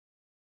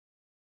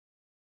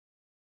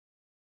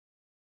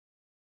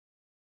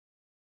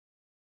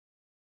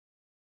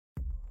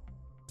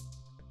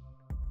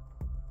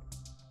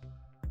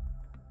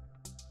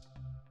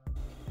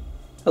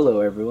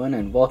Hello everyone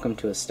and welcome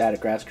to a Static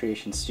Grass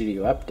Creation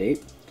Studio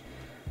update.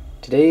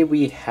 Today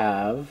we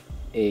have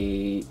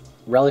a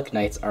Relic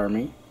Knights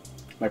army,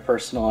 my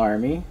personal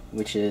army,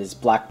 which is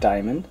Black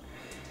Diamond.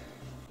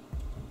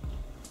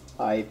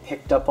 I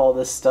picked up all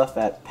this stuff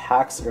at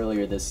PAX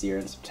earlier this year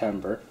in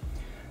September.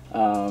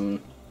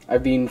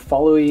 I've been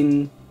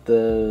following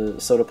the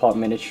Soda Pop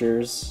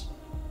miniatures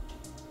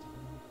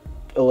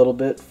a little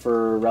bit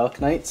for Relic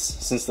Knights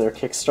since their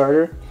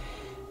Kickstarter.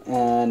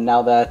 And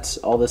now that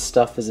all this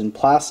stuff is in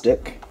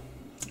plastic,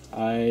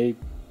 I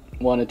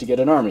wanted to get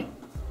an army.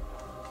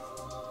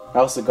 I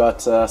also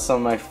got some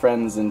of my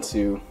friends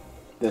into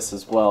this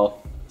as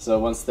well, so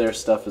once their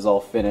stuff is all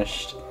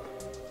finished,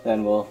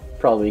 then we'll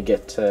probably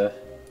get to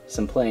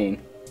some playing.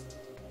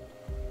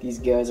 These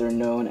guys are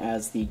known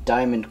as the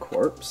Diamond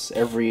Corps.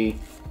 Every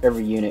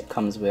unit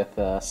comes with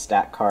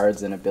stat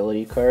cards and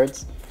ability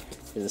cards.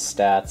 Here's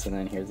the stats, and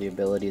then here's the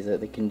abilities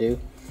that they can do.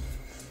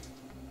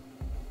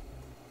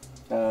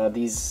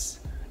 These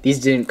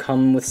didn't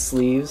come with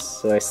sleeves,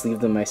 so I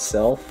sleeved them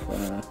myself.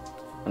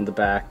 On the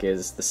back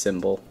is the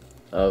symbol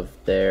of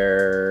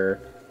their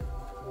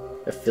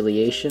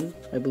affiliation,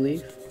 I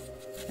believe.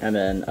 And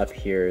then up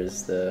here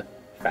is the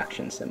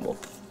faction symbol.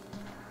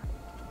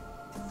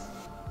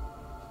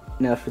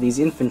 Now for these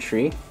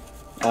infantry,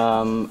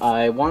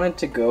 I wanted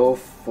to go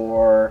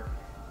for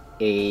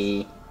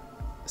a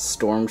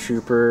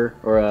stormtrooper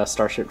or a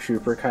starship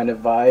trooper kind of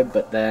vibe,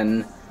 but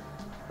then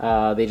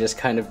they just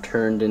kind of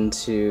turned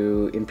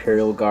into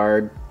Imperial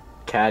Guard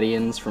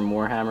Cadians from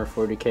Warhammer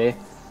 40k,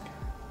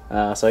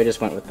 so I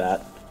just went with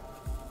that.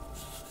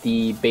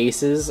 The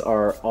bases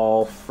are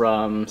all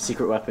from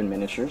Secret Weapon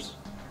Miniatures.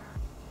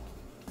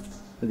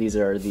 These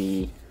are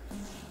the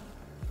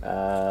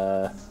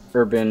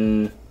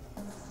Urban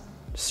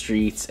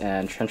Streets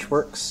and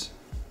Trenchworks,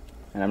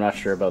 and I'm not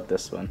sure about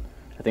this one.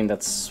 I think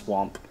that's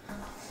Swamp.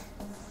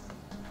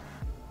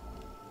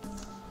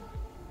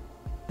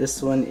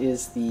 This one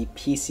is the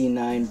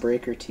PC9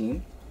 Breaker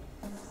team.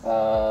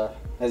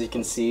 As you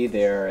can see,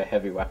 they're a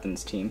heavy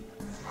weapons team.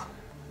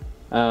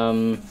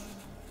 Like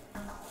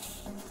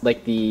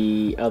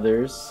the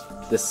others,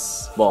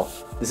 this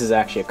is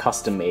actually a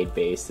custom-made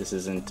base. This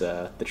isn't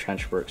the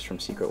Trenchworks from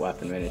Secret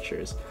Weapon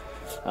Miniatures.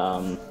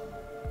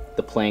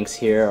 The planks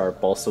here are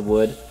balsa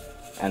wood,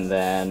 and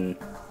then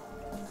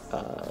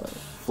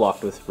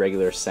flocked with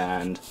regular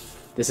sand.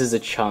 This is a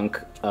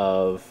chunk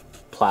of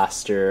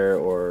plaster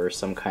or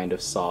some kind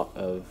of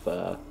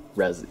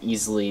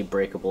easily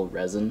breakable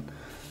resin.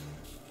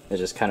 It's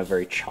just kind of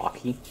very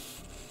chalky,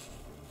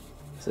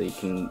 so you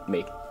can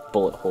make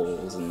bullet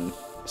holes and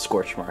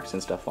scorch marks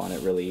and stuff on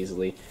it really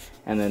easily.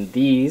 And then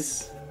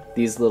these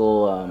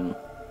little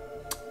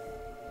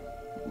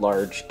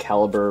large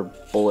caliber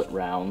bullet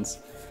rounds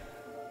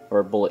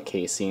or bullet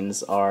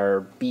casings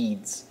are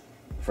beads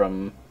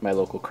from my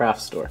local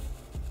craft store.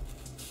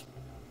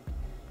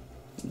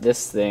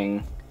 This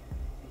thing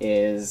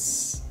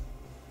is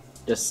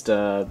just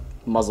a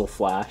muzzle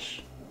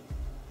flash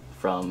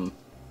from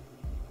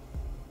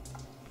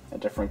a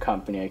different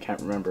company, I can't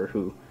remember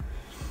who.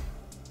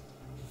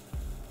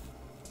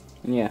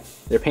 And yeah,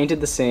 they're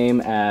painted the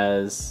same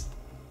as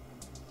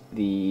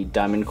the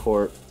Diamond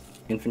Corps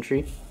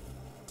infantry.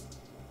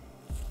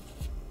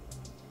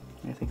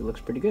 I think it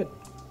looks pretty good.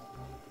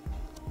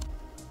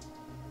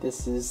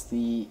 This is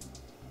the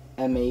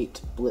M8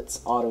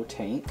 Blitz Auto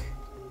Tank.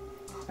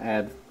 I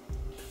had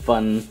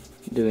fun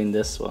doing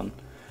this one.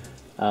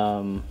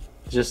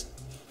 It's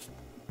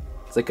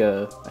like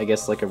I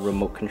guess like a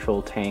remote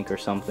control tank or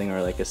something,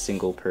 or like a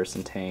single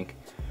person tank.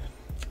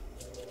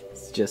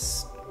 It's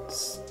just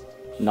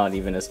not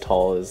even as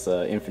tall as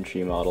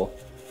infantry model.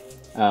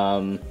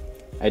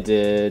 I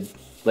did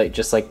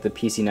just like the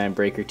PC9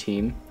 Breaker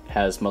team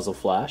has muzzle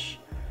flash,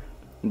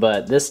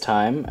 but this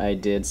time I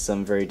did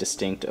some very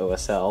distinct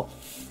OSL,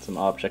 some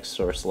object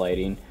source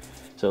lighting,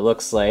 so it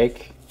looks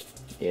like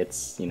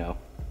it's, you know,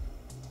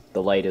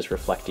 the light is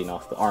reflecting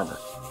off the armor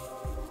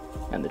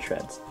and the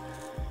treads.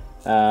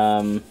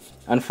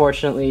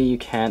 Unfortunately, you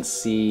can't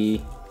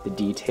see the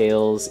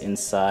details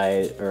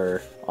inside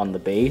or on the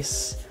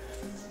base.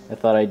 I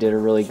thought I did a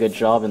really good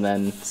job, and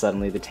then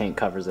suddenly the tank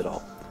covers it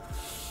all.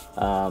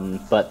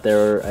 But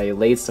I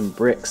laid some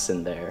bricks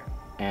in there,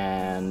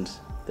 and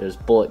there's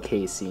bullet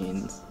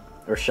casings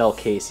or shell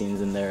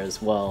casings in there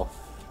as well,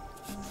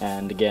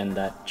 and again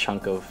that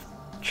chunk of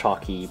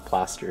chalky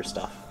plaster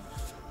stuff.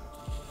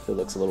 So it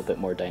looks a little bit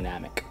more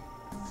dynamic.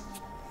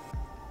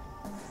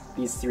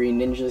 These three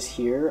ninjas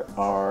here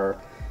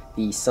are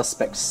the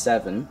Suspect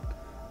 7.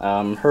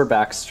 Her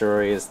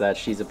backstory is that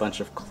she's a bunch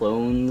of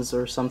clones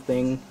or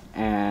something,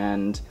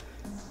 and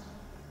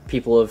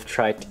people have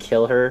tried to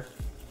kill her,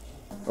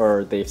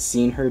 or they've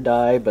seen her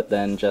die, but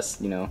then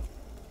just, you know,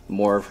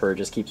 more of her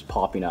just keeps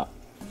popping up.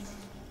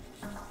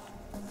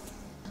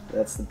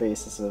 That's the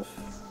basis of,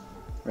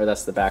 or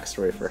that's the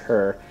backstory for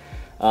her.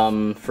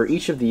 For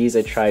each of these,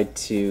 I tried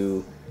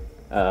to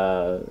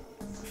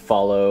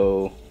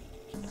follow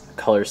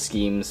color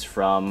schemes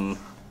from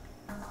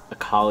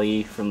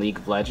Akali from League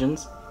of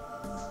Legends.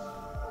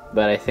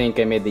 but I think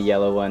I made the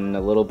yellow one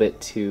a little bit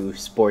too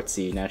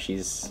sportsy. Now she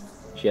has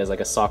like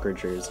a soccer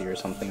jersey or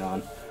something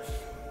on.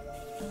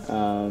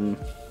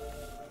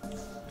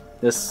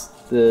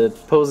 The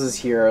poses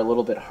here are a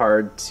little bit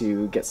hard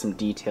to get some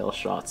detail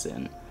shots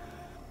in.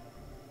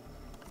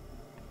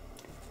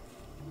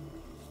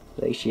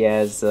 Like she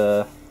has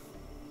a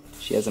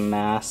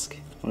mask,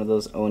 one of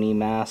those Oni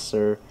masks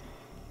or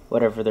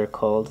whatever they're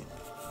called.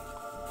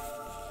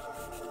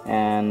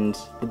 And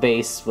the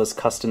base was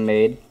custom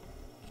made.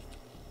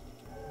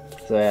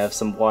 So I have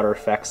some water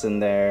effects in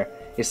there.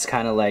 It's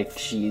kind of like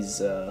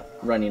she's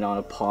running on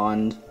a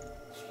pond,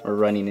 or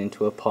running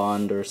into a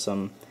pond, or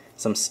some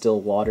still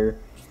water.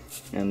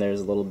 And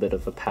there's a little bit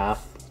of a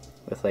path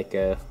with like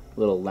a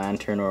little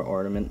lantern or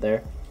ornament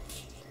there.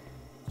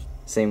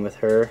 Same with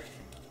her.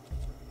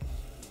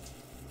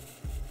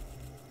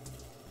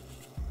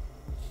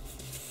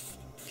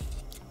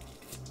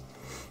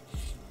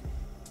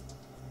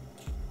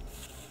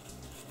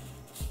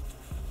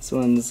 This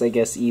one's, I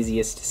guess,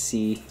 easiest to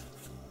see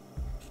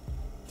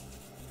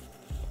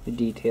the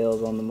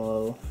details on the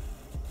model.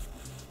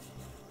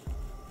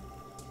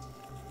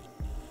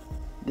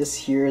 This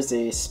here is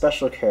a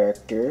special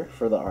character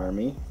for the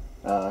army.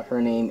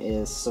 Her name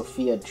is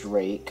Sophia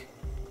Drake,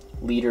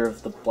 leader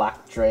of the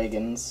Black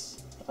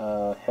Dragons,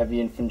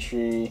 heavy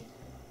infantry,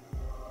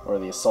 or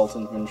the assault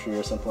infantry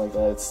or something like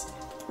that.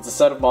 It's a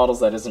set of models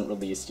that isn't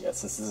released yet.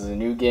 Since this is a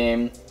new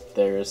game,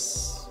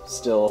 there's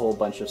still a whole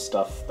bunch of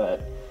stuff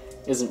that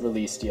isn't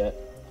released yet,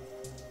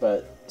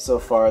 but so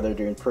far they're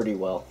doing pretty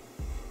well.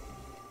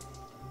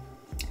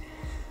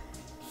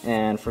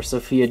 And for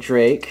Sophia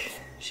Drake,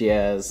 she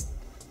has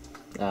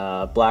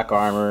black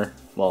armor,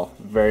 well,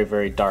 very,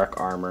 very dark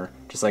armor,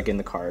 just like in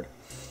the card,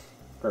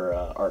 her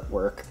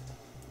artwork.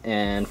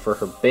 And for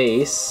her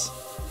base,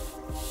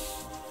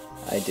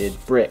 I did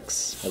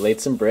bricks. I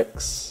laid some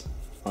bricks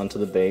onto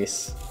the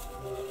base.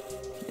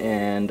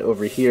 And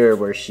over here,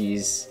 where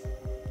she's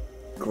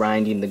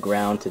grinding the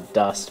ground to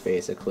dust,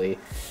 basically,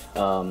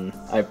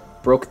 I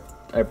broke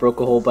a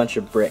whole bunch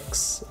of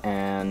bricks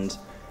and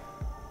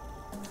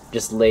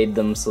just laid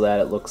them so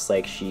that it looks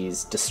like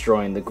she's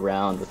destroying the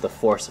ground with the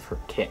force of her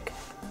kick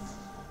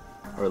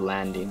or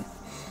landing.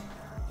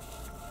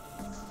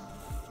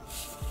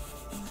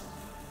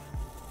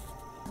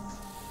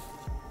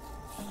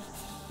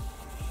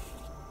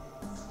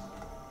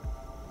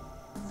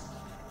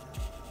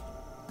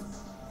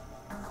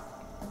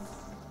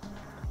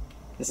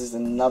 This is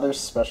another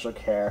special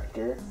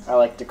character. I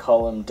like to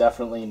call him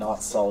definitely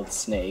not Solid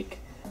Snake,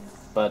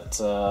 but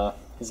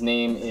his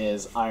name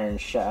is Iron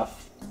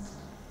Chef.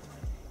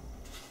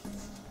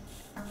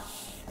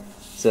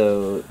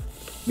 So,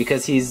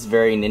 because he's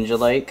very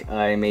ninja-like,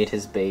 I made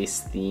his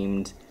base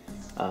themed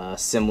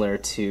similar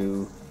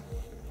to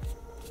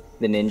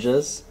the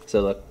ninjas,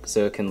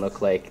 so it can look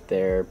like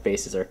their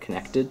bases are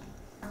connected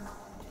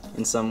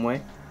in some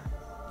way.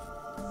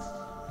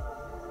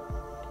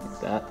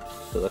 Like that.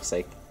 So it looks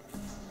like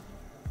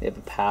they have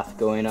a path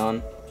going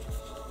on.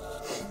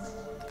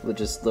 We'll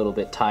just a little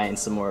bit tie in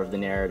some more of the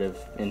narrative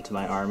into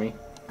my army.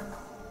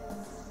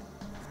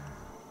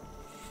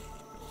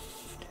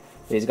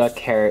 He's got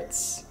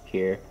carrots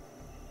here,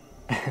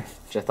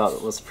 which I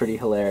thought was pretty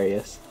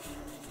hilarious.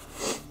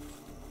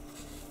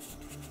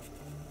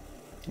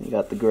 And you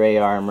got the gray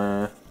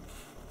armor,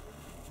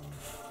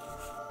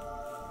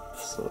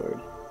 sword.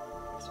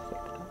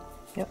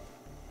 Yep.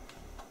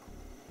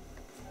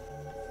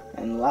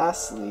 And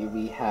lastly,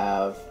 we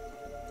have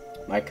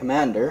my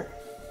commander,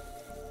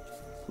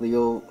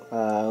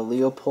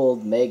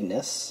 Leopold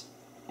Magnus,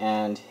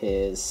 and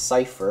his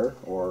cipher,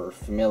 or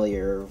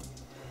familiar,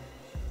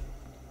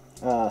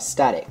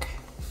 Static.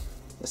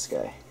 This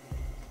guy.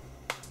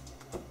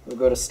 We'll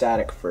go to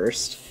Static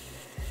first.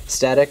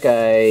 Static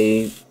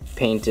I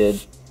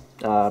painted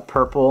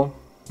purple.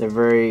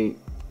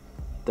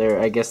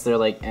 I guess they're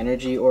like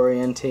energy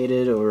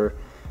orientated or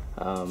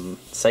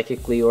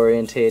psychically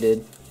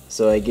orientated.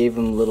 So I gave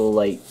him little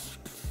like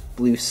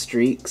blue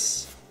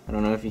streaks. I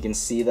don't know if you can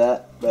see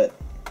that, but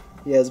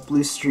he has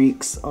blue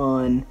streaks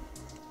on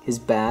his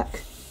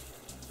back,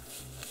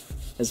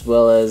 as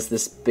well as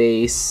this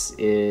base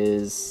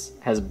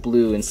has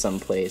blue in some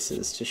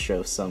places to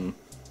show some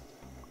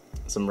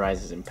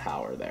rises in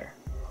power there.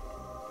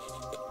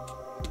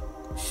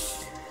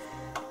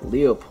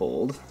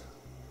 Leopold,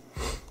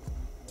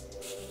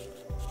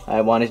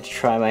 I wanted to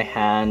try my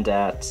hand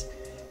at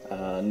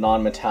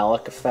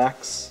non-metallic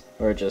effects,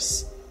 or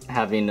just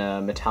having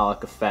a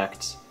metallic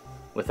effect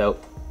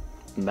without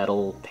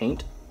metal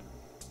paint.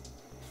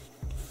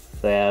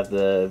 So I have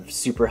the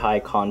super high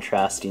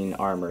contrasting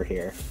armor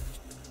here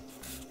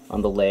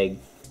on the leg,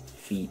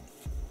 feet,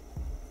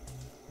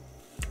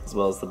 as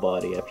well as the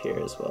body up here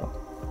as well.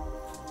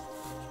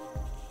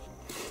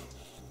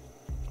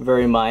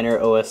 Very minor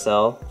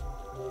OSL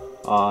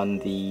on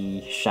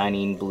the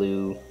shining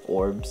blue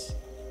orbs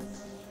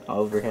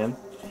over him.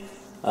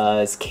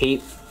 His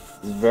cape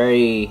is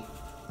very,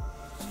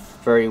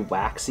 very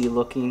waxy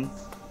looking.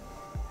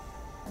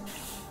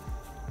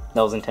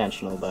 That was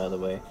intentional, by the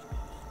way.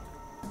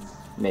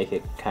 make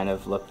it kind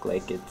of look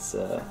like it's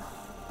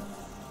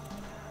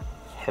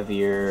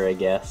heavier, I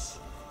guess.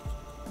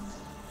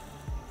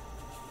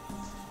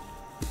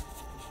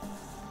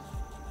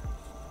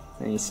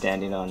 And he's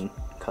standing on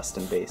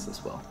custom base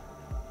as well.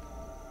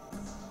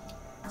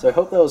 So I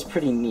hope that was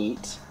pretty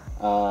neat.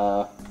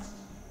 I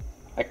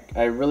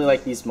really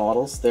like these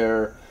models.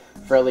 They're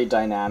fairly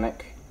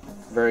dynamic,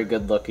 very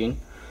good looking.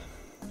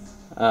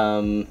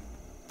 And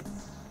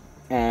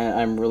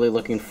I'm really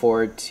looking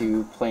forward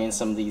to playing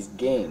some of these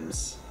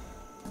games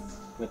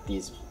with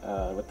this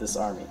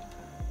army.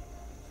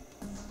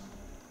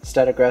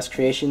 Static Grass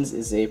Creations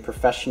is a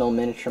professional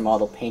miniature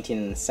model painting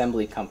and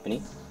assembly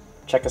company.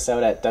 Check us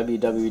out at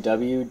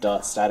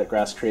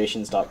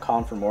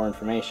www.staticgrasscreations.com for more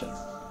information.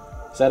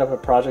 Set up a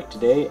project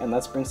today and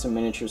let's bring some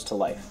miniatures to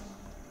life.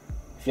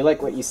 If you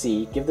like what you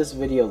see, give this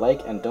video a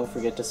like and don't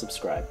forget to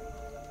subscribe.